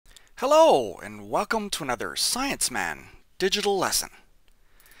Hello and welcome to another ScienceMan digital lesson.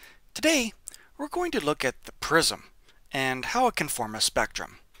 Today we're going to look at the prism and how it can form a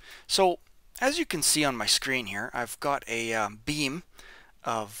spectrum. So as you can see on my screen here, I've got a beam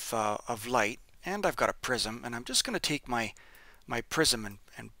of light and I've got a prism, and I'm just going to take my prism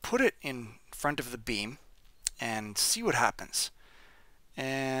and put it in front of the beam and see what happens.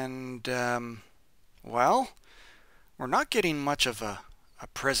 And well, we're not getting much of a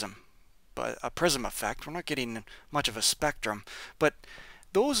prism, but a prism effect. We're not getting much of a spectrum, but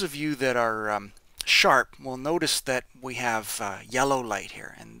those of you that are sharp will notice that we have yellow light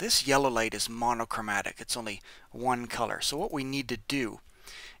here, and this yellow light is monochromatic. It's only one color. So what we need to do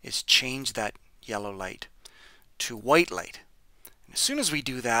is change that yellow light to white light. And as soon as we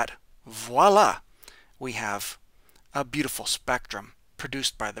do that, voila, we have a beautiful spectrum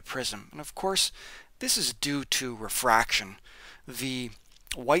produced by the prism. And of course, this is due to refraction. The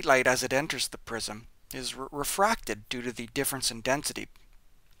white light, as it enters the prism, is refracted due to the difference in density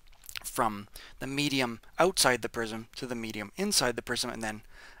from the medium outside the prism to the medium inside the prism and then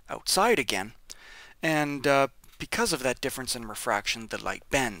outside again. And because of that difference in refraction, the light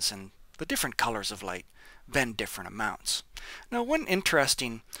bends, and the different colors of light bend different amounts. Now, one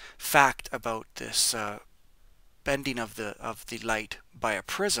interesting fact about this bending of the light by a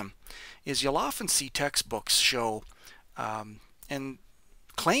prism is you'll often see textbooks show and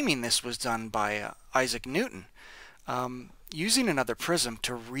claiming this was done by Isaac Newton, using another prism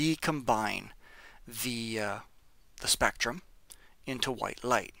to recombine the spectrum into white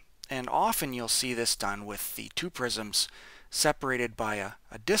light. And often you'll see this done with the two prisms separated by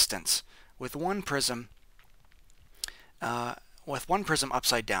a distance, with one prism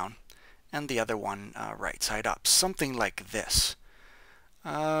upside down and the other one right side up, something like this.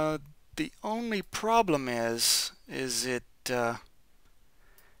 The only problem is it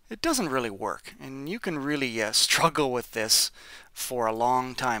doesn't really work, and you can really struggle with this for a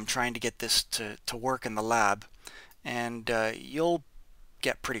long time trying to get this to work in the lab, and you'll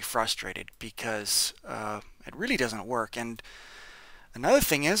get pretty frustrated because it really doesn't work. And another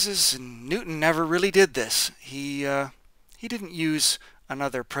thing is Newton never really did this. He didn't use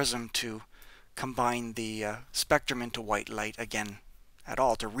another prism to combine the spectrum into white light again at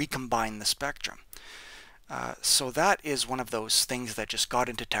all, to recombine the spectrum. So that is one of those things that just got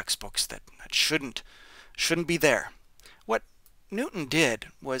into textbooks that shouldn't be there. What Newton did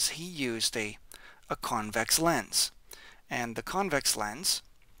was he used a convex lens, and the convex lens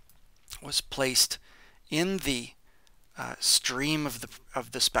was placed in the stream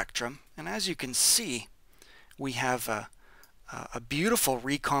of the spectrum, and as you can see, we have a beautiful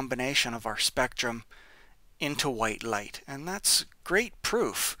recombination of our spectrum into white light, and that's great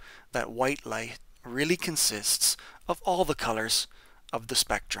proof that white light really consists of all the colors of the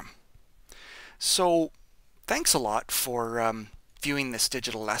spectrum. So thanks a lot for viewing this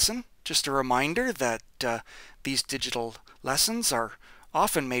digital lesson. Just a reminder that these digital lessons are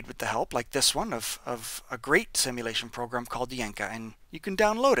often made with the help, like this one, of a great simulation program called Yenka, and you can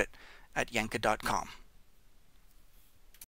download it at yenka.com.